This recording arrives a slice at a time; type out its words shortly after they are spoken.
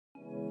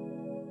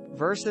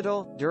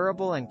versatile,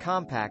 durable and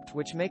compact,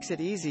 which makes it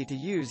easy to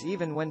use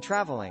even when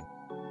traveling.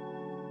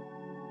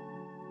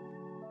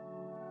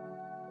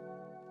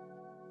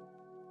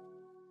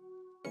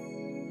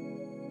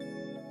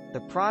 The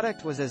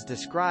product was as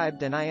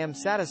described and I am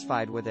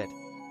satisfied with it.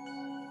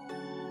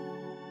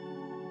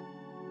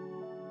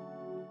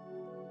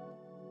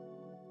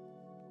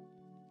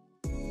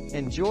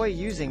 Enjoy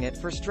using it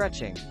for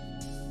stretching.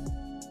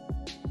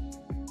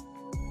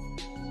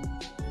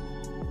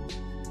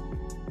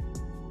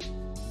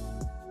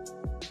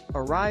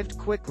 Arrived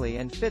quickly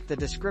and fit the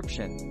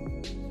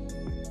description.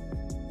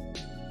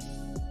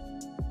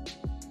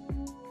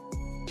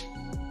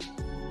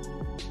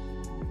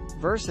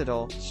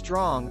 Versatile,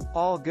 strong,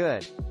 all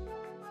good.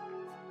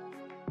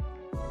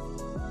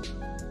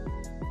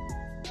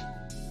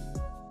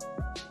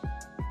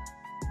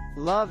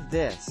 Love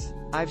this.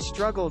 I've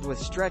struggled with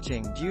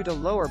stretching due to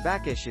lower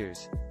back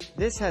issues.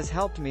 This has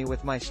helped me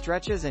with my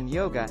stretches and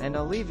yoga and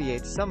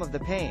alleviates some of the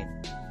pain.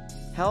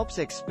 Helps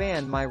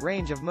expand my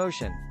range of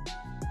motion.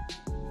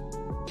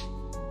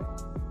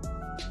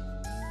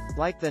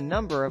 Like the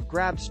number of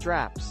grab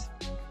straps.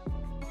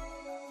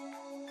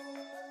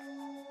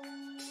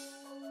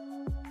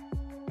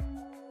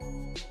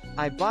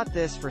 I bought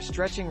this for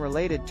stretching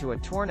related to a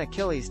torn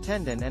Achilles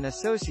tendon and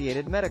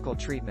associated medical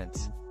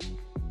treatments.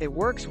 It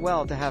works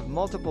well to have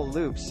multiple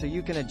loops so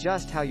you can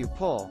adjust how you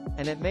pull,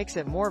 and it makes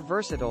it more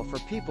versatile for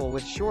people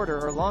with shorter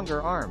or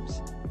longer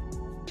arms.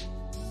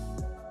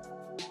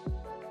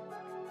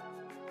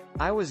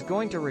 I was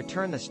going to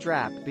return the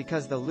strap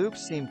because the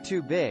loops seemed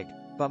too big,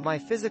 but my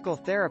physical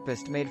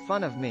therapist made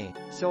fun of me,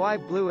 so I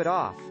blew it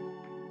off.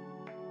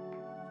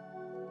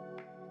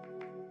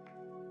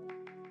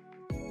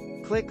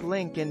 Click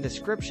link in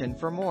description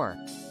for more.